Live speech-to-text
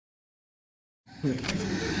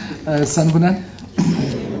Sangunan,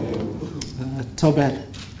 Tobad.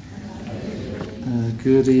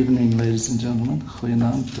 Good evening, ladies and gentlemen.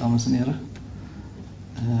 Goeienaand, dames en heren.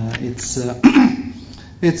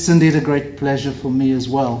 It's indeed a great pleasure for me as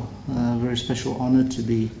well. A very special honor to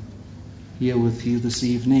be here with you this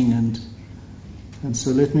evening, and so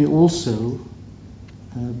let me also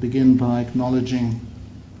begin by acknowledging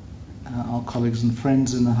our colleagues and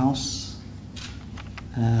friends in the house.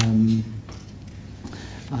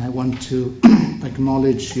 I want to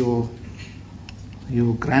acknowledge your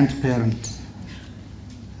grandparent,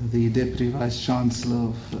 the Deputy Vice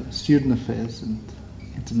Chancellor of Student Affairs and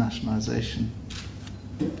Internationalization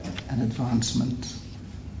and Advancement,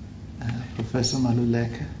 Professor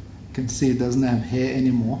Maluleke. You can see he doesn't have hair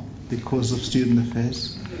anymore because of Student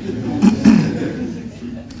Affairs.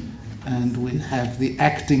 And we have the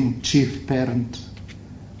acting chief parent,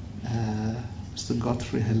 Mr.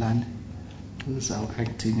 Godfrey Helane, who is our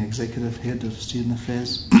acting executive head of Student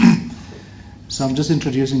Affairs. So I'm just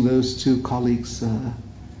introducing those two colleagues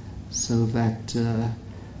so that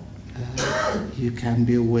you can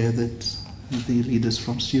be aware that the leaders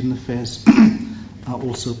from Student Affairs are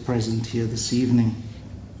also present here this evening.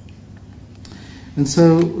 And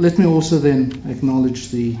so let me also then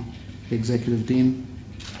acknowledge the Executive Dean,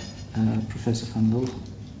 Professor Van Lille,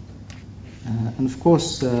 and of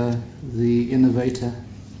course the Innovator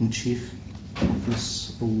in Chief of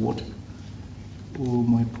this award,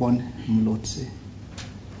 Moipon Mlotse.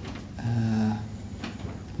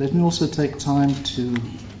 Let me also take time to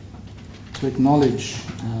acknowledge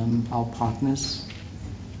our partners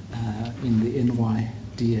in the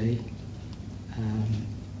NYDA,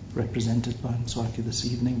 represented by Mswaki this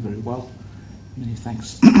evening very well. Many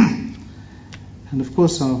thanks. And of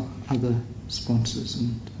course our other sponsors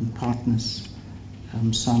and partners,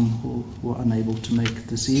 some who are unable to make it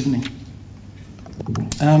this evening.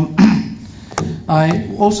 I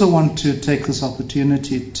also want to take this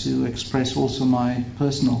opportunity to express also my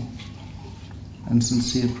personal and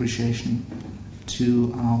sincere appreciation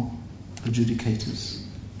to our adjudicators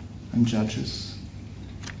and judges.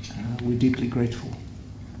 We're deeply grateful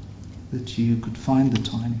that you could find the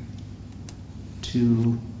time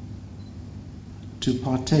to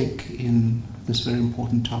partake in this very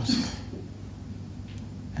important task.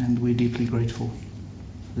 And we're deeply grateful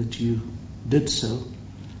that you did so.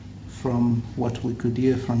 From what we could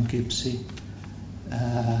hear from Gipsy,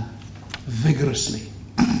 vigorously,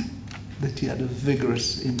 that you had a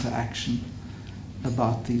vigorous interaction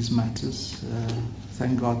about these matters.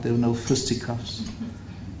 Thank God there were no fisticuffs,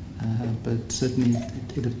 but certainly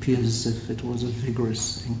it appears as if it was a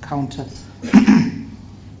vigorous encounter,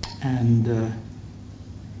 and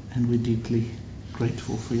we're deeply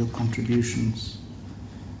grateful for your contributions.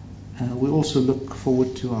 We also look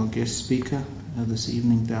forward to our guest speaker this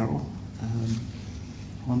evening, Daryl,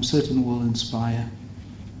 who I'm certain will inspire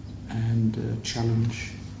and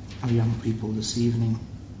challenge our young people this evening.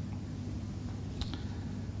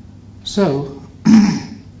 So,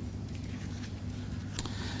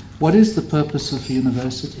 what is the purpose of a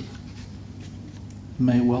university?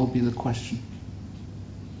 May well be the question.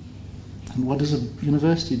 And what does a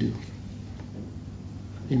university do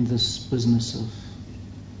in this business of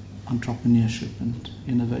entrepreneurship and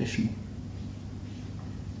innovation?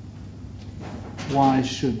 Why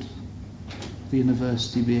should the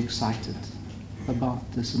university be excited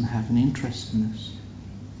about this and have an interest in this?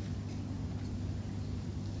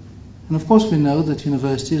 And of course we know that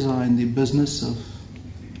universities are in the business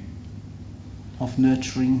of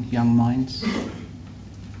nurturing young minds,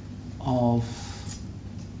 of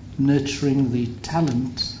nurturing the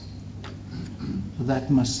talent that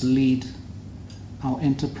must lead our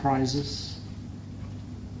enterprises,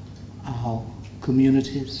 our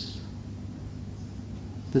communities,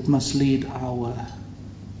 that must lead our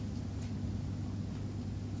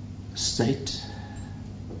state,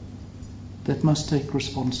 that must take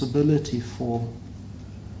responsibility for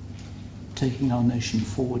taking our nation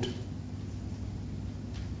forward.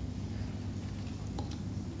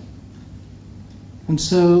 And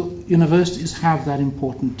so universities have that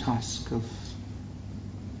important task of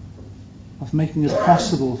making it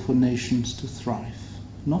possible for nations to thrive,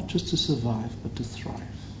 not just to survive, but to thrive,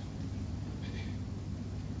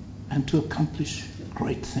 and to accomplish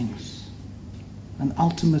great things, and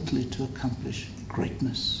ultimately to accomplish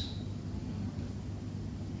greatness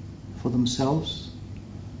for themselves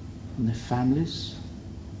and their families,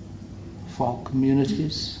 for our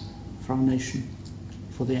communities, for our nation,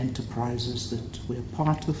 for the enterprises that we're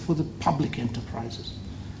part of, for the public enterprises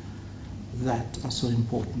that are so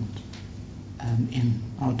important in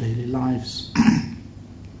our daily lives.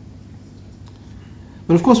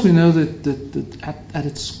 But of course we know that at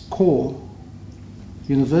its core,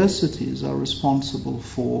 universities are responsible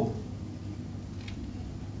for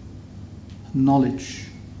knowledge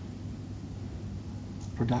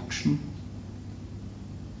production.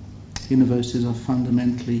 Universities are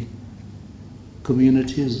fundamentally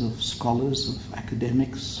communities of scholars, of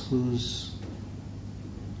academics, whose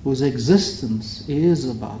existence is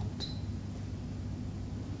about,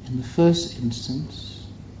 in the first instance,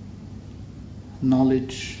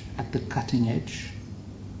 knowledge at the cutting edge,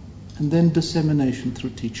 and then dissemination through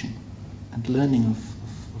teaching and learning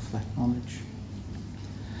of that knowledge.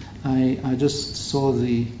 I just saw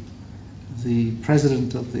the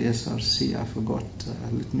president of the SRC, I forgot,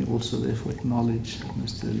 let me also therefore acknowledge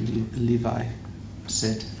Mr. Levi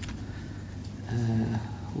said,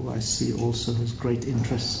 who I see also has great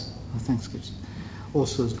interest. Oh, thanks, Chris.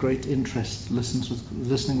 Also has great interest,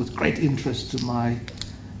 listening with great interest to my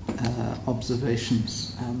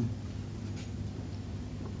observations.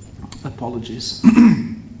 Apologies.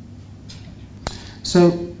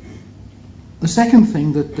 So the second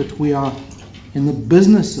thing that we are in the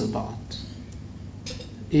business about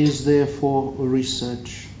is therefore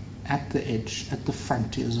research at the edge, at the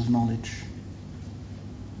frontiers of knowledge,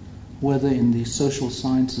 whether in the social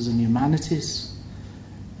sciences and humanities,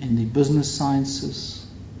 in the business sciences,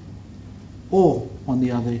 or on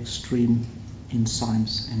the other extreme in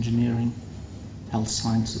science, engineering, health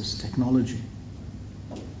sciences, technology.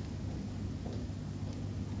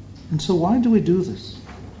 And so why do we do this?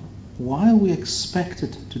 Why are we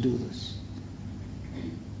expected to do this?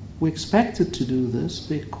 We're expected to do this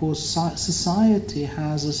because society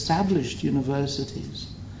has established universities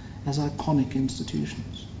as iconic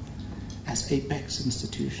institutions, as apex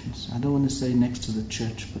institutions. I don't want to say next to the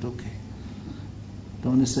church, but okay. I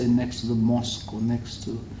don't want to say next to the mosque or next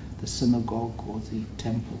to the synagogue or the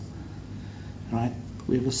temple. Right?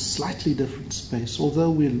 We have a slightly different space,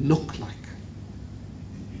 although we look like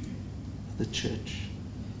the church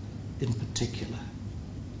in particular.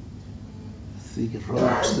 The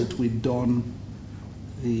robes that we don,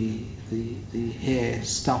 the hair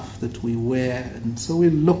stuff that we wear, and so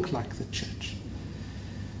we look like the church.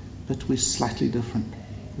 But we're slightly different.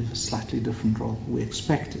 We have a slightly different role. We're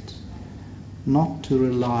expected not to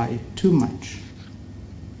rely too much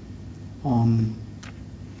on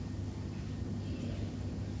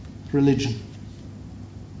religion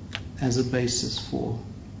as a basis for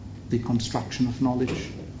the construction of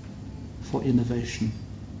knowledge, for innovation,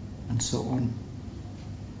 and so on.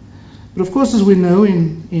 But of course, as we know,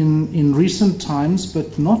 in recent times,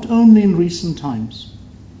 but not only in recent times,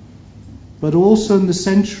 but also in the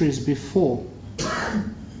centuries before,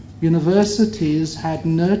 universities had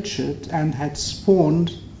nurtured and had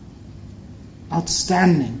spawned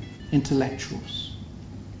outstanding intellectuals.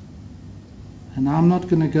 And I'm not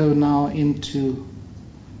going to go now into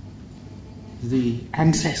the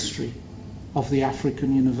ancestry of the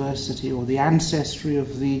African university, or the ancestry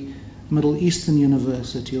of the Middle Eastern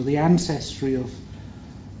university, or the ancestry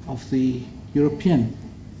of the European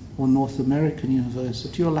or North American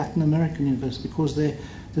university or Latin American university, because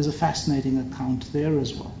there's a fascinating account there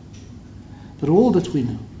as well. But all that we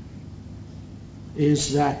know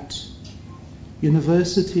is that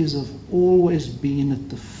universities have always been at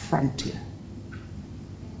the frontier.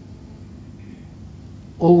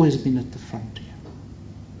 Always been at the frontier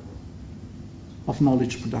of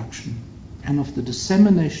knowledge production and of the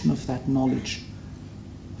dissemination of that knowledge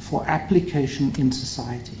for application in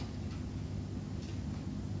society.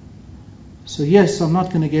 So yes, I'm not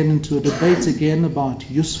going to get into a debate again about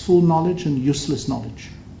useful knowledge and useless knowledge.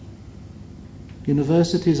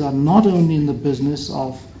 Universities are not only in the business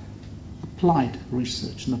of applied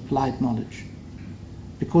research and applied knowledge,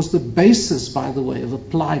 because the basis, by the way, of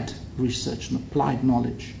applied research and applied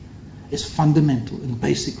knowledge is fundamental in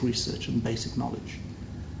basic research and basic knowledge.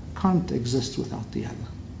 Can't exist without the other.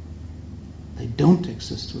 They don't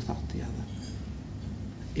exist without the other.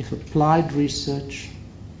 If applied research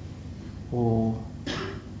or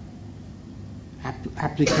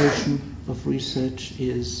application of research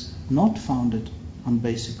is not founded on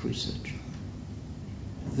basic research,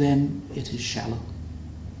 then it is shallow.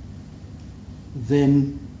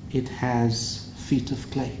 Then it has feet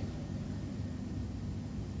of clay.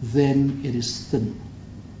 Then it is thin.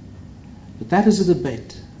 But that is a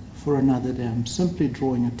debate for another day. I'm simply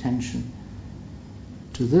drawing attention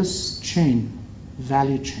to this chain,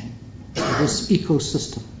 value chain, this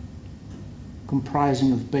ecosystem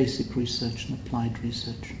comprising of basic research and applied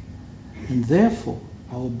research, and therefore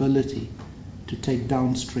our ability to take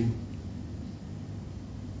downstream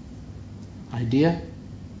idea,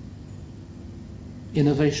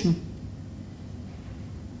 innovation,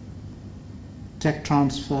 tech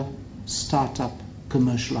transfer, startup,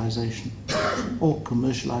 commercialization, or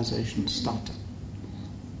commercialization, startup.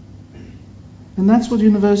 And that's what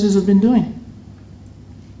universities have been doing.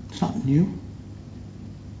 It's not new.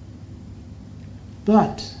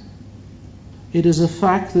 But it is a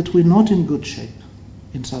fact that we're not in good shape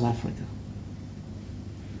in South Africa.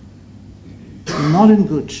 We're not in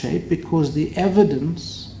good shape because the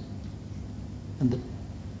evidence and the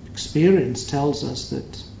experience tells us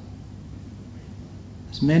that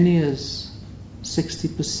as many as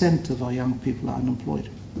 60% of our young people are unemployed.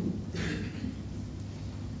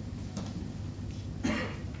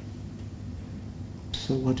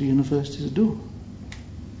 So what do universities do?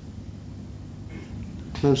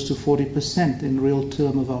 Close to 40% in real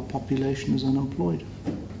term of our population is unemployed.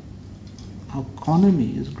 Our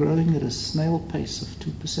economy is growing at a snail pace of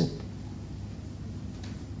 2%.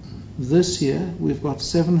 This year, we've got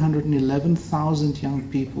 711,000 young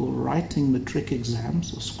people writing matric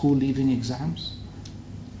exams or school-leaving exams.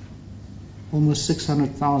 Almost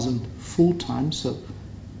 600,000 full-time, so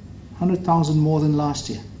 100,000 more than last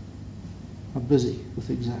year are busy with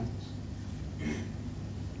exams.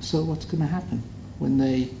 So what's going to happen when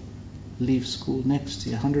they leave school next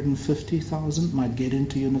year? 150,000 might get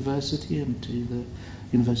into university and to the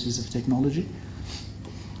universities of technology.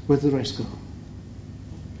 Where do the rest go?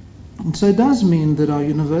 And so it does mean that our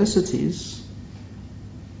universities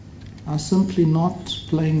are simply not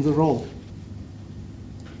playing the role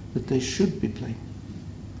that they should be playing.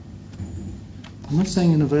 I'm not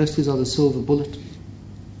saying universities are the silver bullet.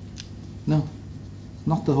 No,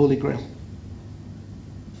 not the Holy Grail.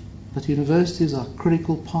 But universities are a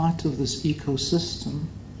critical part of this ecosystem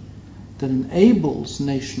that enables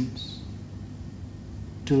nations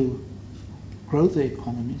to grow their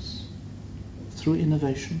economies through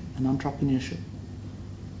innovation and entrepreneurship,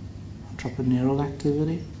 entrepreneurial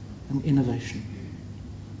activity and innovation.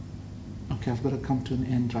 Okay, I've got to come to an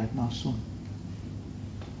end right now soon,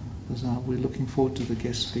 because we're looking forward to the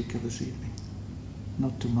guest speaker this evening,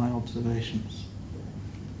 not to my observations.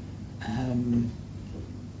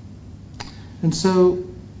 And so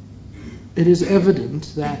it is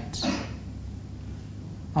evident that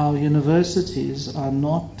our universities are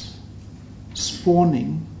not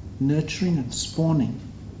spawning, nurturing and spawning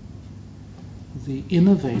the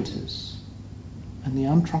innovators and the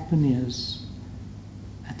entrepreneurs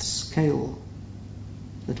at scale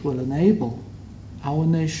that will enable our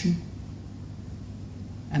nation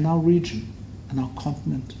and our region and our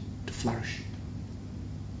continent to flourish.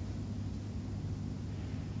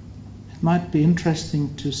 It might be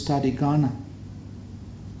interesting to study Ghana,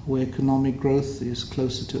 where economic growth is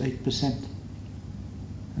closer to 8%,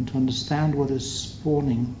 and to understand what is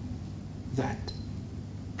spawning that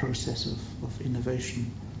process of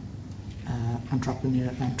innovation,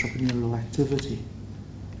 entrepreneurial activity,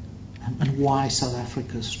 and why South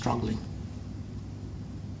Africa is struggling.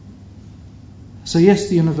 So yes,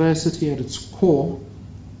 the university at its core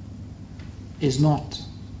is not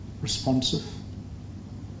responsive,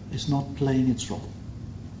 is not playing its role.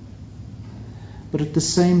 But at the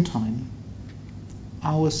same time,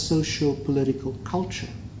 our socio-political culture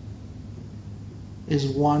is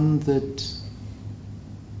one that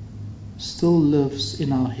still lives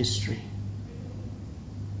in our history.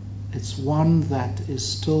 It's one that is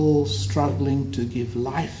still struggling to give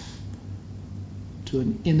life to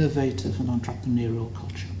an innovative and entrepreneurial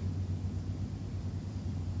culture.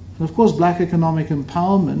 And of course, black economic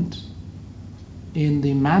empowerment, in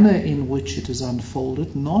the manner in which it is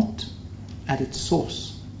unfolded, not at its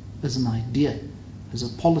source, as an idea, as a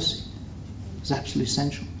policy, is absolutely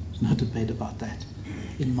essential. There's no debate about that,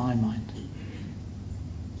 in my mind.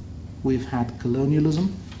 We've had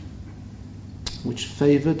colonialism, which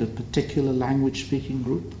favored a particular language-speaking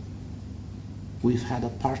group. We've had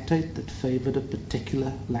apartheid that favored a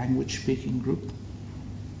particular language-speaking group.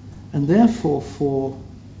 And therefore, for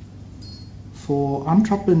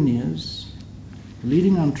entrepreneurs,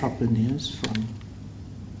 leading entrepreneurs from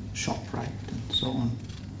ShopRite and so on,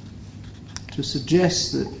 to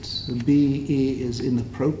suggest that BEE is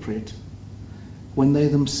inappropriate when they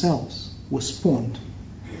themselves were spawned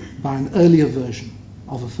by an earlier version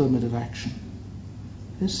of affirmative action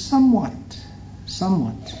is somewhat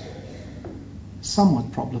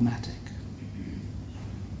problematic.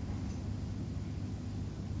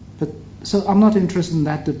 But so I'm not interested in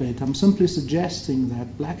that debate. I'm simply suggesting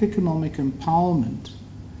that black economic empowerment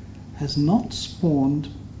has not spawned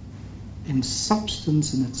in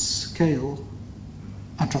substance and its scale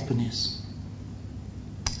entrepreneurs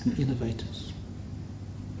and innovators.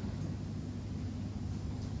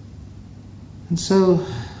 And so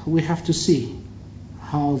we have to see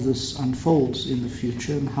how this unfolds in the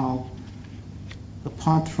future, and how,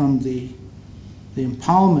 apart from the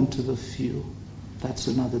empowerment of a few, that's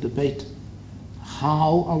another debate.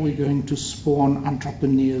 How are we going to spawn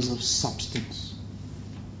entrepreneurs of substance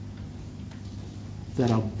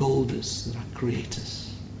that are builders, that are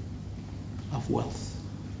creators of wealth?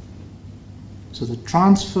 So the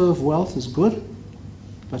transfer of wealth is good,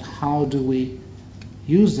 but how do we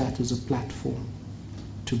use that as a platform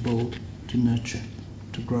to build, to nurture,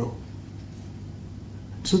 to grow?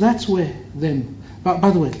 So that's where then.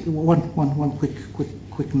 By the way, one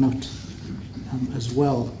quick note as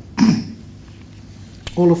well.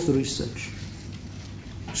 All of the research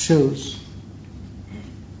shows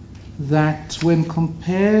that when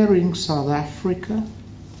comparing South Africa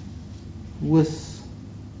with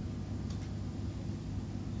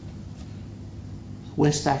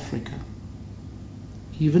West Africa,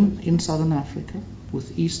 even in Southern Africa,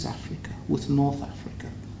 with East Africa, with North Africa,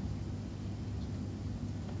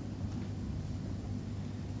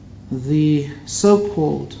 the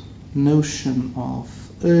so-called notion of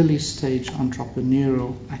early stage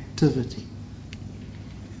entrepreneurial activity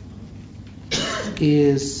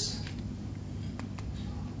is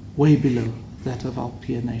way below that of our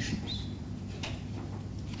peer nations.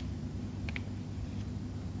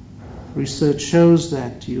 Research shows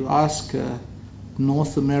that you ask a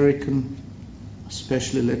North American,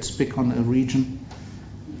 especially, let's pick on a region,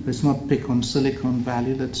 let's not pick on Silicon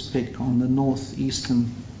Valley, let's pick on the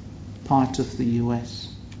northeastern part of the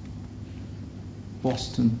US,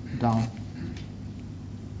 Boston down,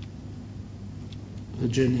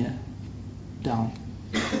 Virginia down.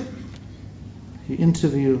 You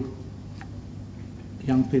interview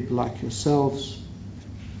young people like yourselves,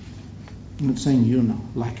 I'm not saying you know,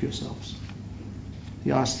 like yourselves.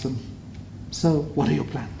 You ask them, so what are your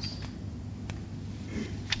plans?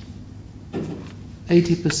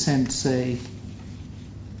 80% say,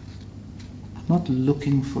 I'm not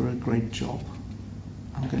looking for a great job,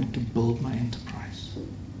 I'm going to build my enterprise.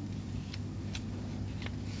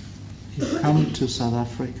 You come to South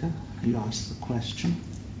Africa, you ask the question,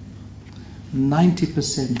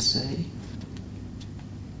 90% say,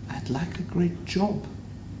 I'd like a great job.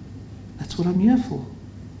 That's what I'm here for.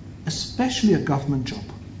 Especially a government job.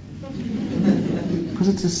 Because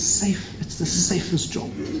it's the safest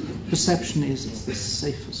job. Perception is it's the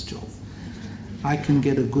safest job. I can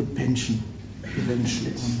get a good pension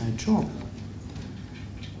eventually on that job.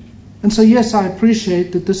 And so yes, I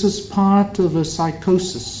appreciate that this is part of a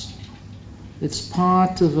psychosis. It's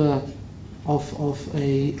part of a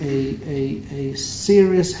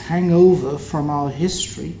serious hangover from our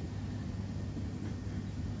history,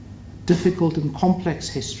 difficult and complex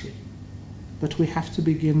history. But we have to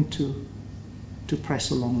begin to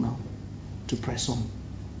press along now, to press on.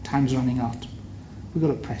 Time's running out. We've got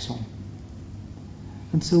to press on.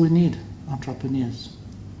 And so we need entrepreneurs.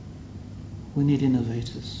 We need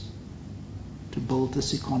innovators to build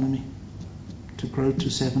this economy, to grow to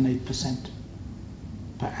 7-8%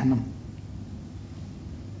 per annum.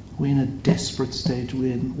 We're in a desperate stage.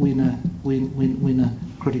 We're in a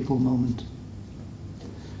critical moment.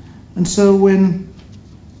 And so when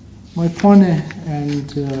Moipone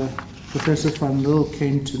and Professor van Lille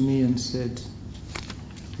came to me and said,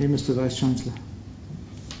 hey, Mr. Vice Chancellor,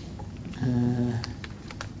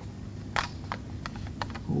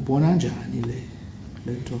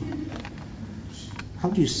 how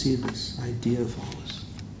do you see this idea of ours?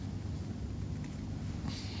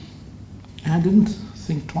 And I didn't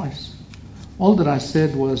think twice. All that I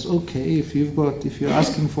said was, okay, if you're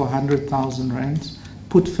asking for 100,000 rands,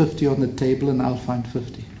 put 50 on the table and I'll find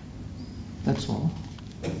 50. That's all.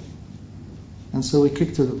 And so we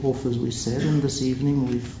kicked it off as we said, and this evening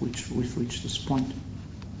we've reached this point.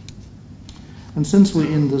 And since we're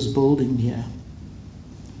in this building here,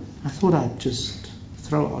 I thought I'd just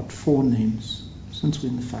throw out 4 names, since we're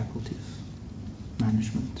in the Faculty of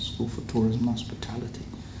Management, School for Tourism and Hospitality.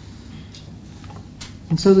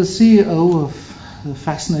 And so the CEO of a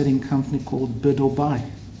fascinating company called Bid or Buy,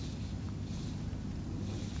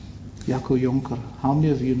 Jaco Jonker, how many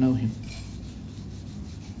of you know him?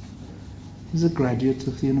 He's a graduate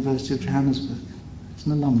of the University of Johannesburg. He's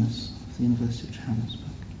an alumnus of the University of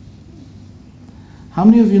Johannesburg. How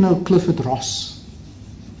many of you know Clifford Ross,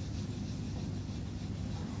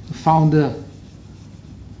 the founder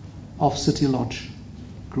of City Lodge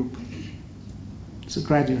Group? He's a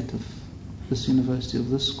graduate of this university, of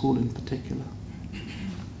this school in particular.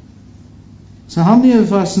 So how many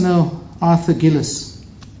of us know Arthur Gillis,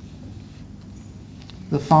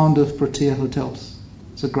 the founder of Protea Hotels?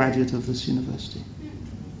 He's a graduate of this university.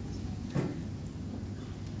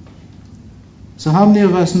 So how many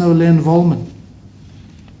of us know Len Volman?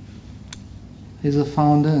 He's a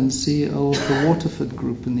founder and CEO of the Waterford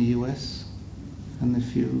Group in the US. And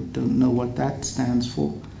if you don't know what that stands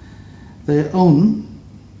for, they own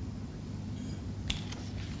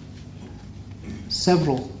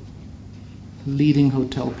several leading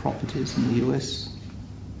hotel properties in the US.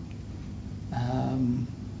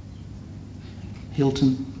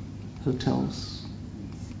 Hilton Hotels.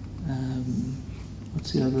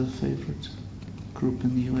 What's the other favorite group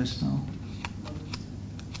in the US now?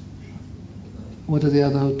 What are the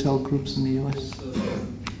other hotel groups in the US? 5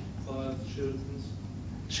 Sheratons.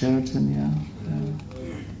 Sheraton, yeah.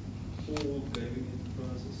 4 gaming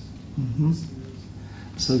enterprises. Mm-hmm.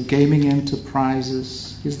 So Gaming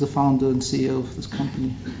Enterprises, he's the founder and CEO of this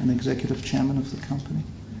company, and executive chairman of the company,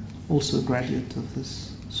 also a graduate of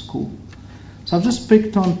this school. So I've just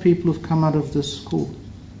picked on people who've come out of this school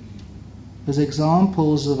as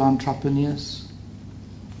examples of entrepreneurs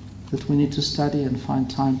that we need to study and find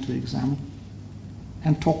time to examine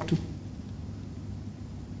and talk to.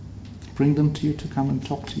 Bring them to you to come and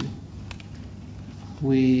talk to you.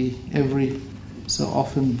 We every so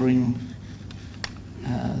often bring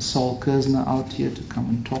Saul Kersner out here to come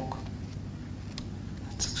and talk.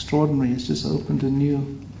 It's extraordinary. He's just opened a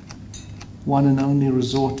new one and only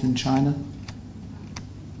resort in China.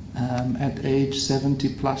 At age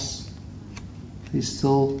 70 plus, he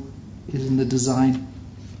still is in the design,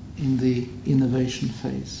 in the innovation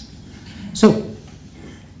phase. So,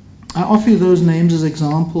 I offer you those names as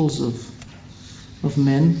examples of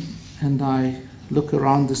men, and I look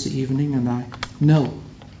around this evening and I know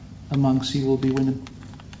amongst you will be women.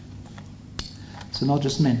 So not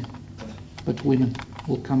just men, but women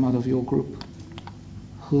will come out of your group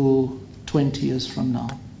who 20 years from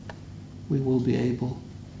now we will be able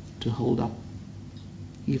to hold up,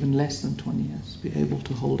 even less than 20 years, be able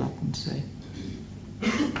to hold up and say,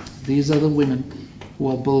 these are the women who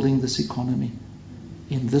are building this economy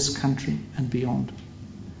in this country and beyond.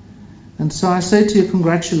 And so I say to you,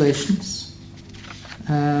 congratulations.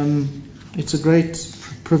 It's a great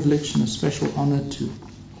privilege and a special honor to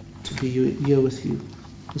be here with you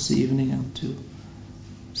this evening and to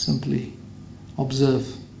simply observe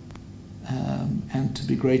and to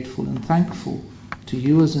be grateful and thankful to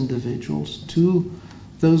you as individuals, to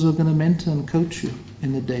those who are going to mentor and coach you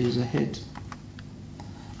in the days ahead.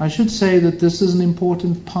 I should say that this is an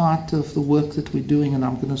important part of the work that we're doing, and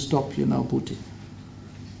I'm going to stop you now, Bhuti.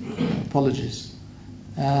 Apologies.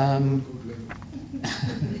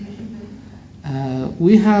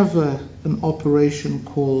 We have an operation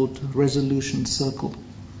called Resolution Circle.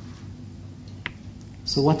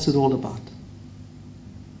 So what's it all about?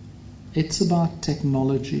 It's about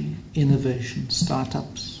technology, innovation,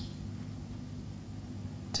 startups.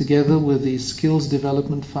 Together with the Skills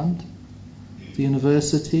Development Fund, the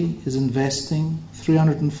university is investing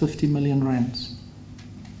 350 million rands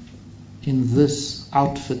in this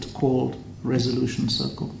outfit called Resolution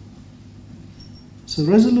Circle. So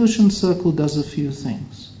Resolution Circle does a few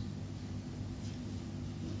things.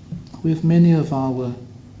 We have many of our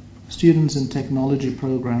students in technology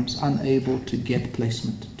programs unable to get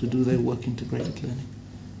placement to do their work integrated learning.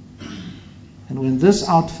 And when this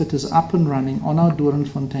outfit is up and running on our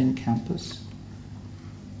Doornfontein campus,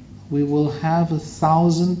 we will have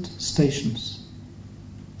 1,000 stations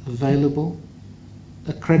available,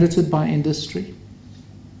 accredited by industry.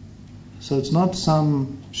 So it's not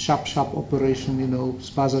some shop operation,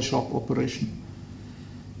 spaza shop operation.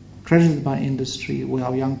 Accredited by industry, where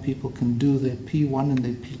our young people can do their P1 and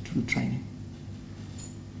their P2 training.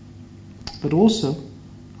 But also,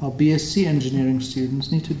 our BSc engineering students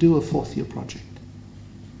need to do a 4th year project.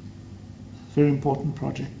 Very important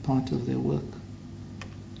project, part of their work.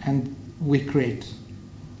 And we create,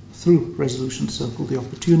 through Resolution Circle, the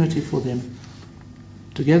opportunity for them,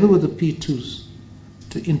 together with the P2s,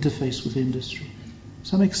 to interface with industry.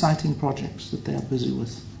 Some exciting projects that they are busy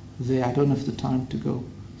with there. I don't have the time to go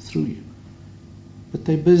through you. But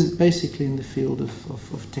they're basically in the field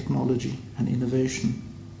of technology and innovation.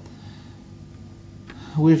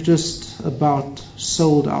 We've just about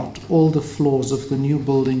sold out all the floors of the new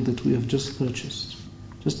building that we have just purchased,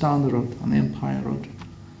 just down the road, on Empire Road.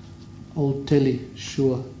 Old Telly,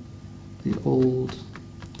 Sure, the old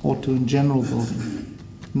Auto and General building,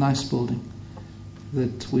 nice building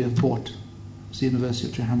that we have bought. It's the University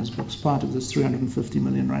of Johannesburg. It's part of this 350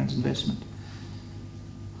 million rands investment,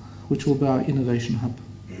 which will be our innovation hub,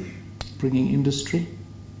 bringing industry,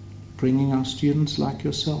 bringing our students like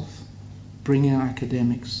yourself, bringing our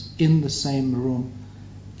academics in the same room,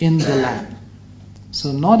 in the lab.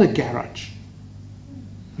 So not a garage,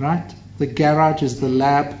 right? The garage is the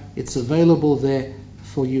lab. It's available there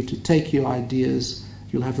for you to take your ideas.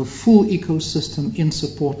 You'll have a full ecosystem in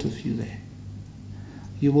support of you there.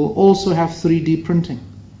 You will also have 3D printing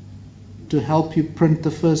to help you print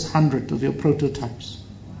the first 100 of your prototypes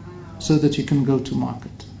so that you can go to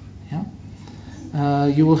market. Yeah?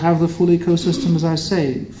 You will have the full ecosystem, as I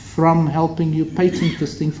say, from helping you patent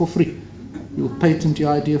this thing for free. You'll patent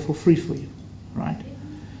your idea for free for you, right?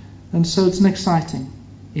 And so it's an exciting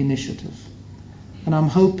initiative. And I'm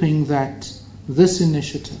hoping that this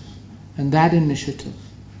initiative and that initiative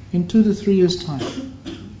in 2 to 3 years' time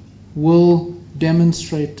will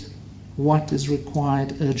demonstrate what is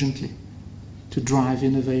required urgently to drive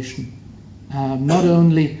innovation. Not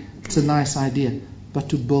only it's a nice idea,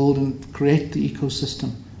 but to build and create the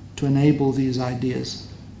ecosystem to enable these ideas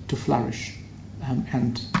to flourish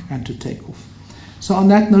and to take off. So on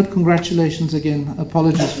that note, congratulations again.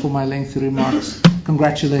 Apologies for my lengthy remarks.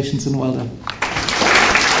 Congratulations and well done.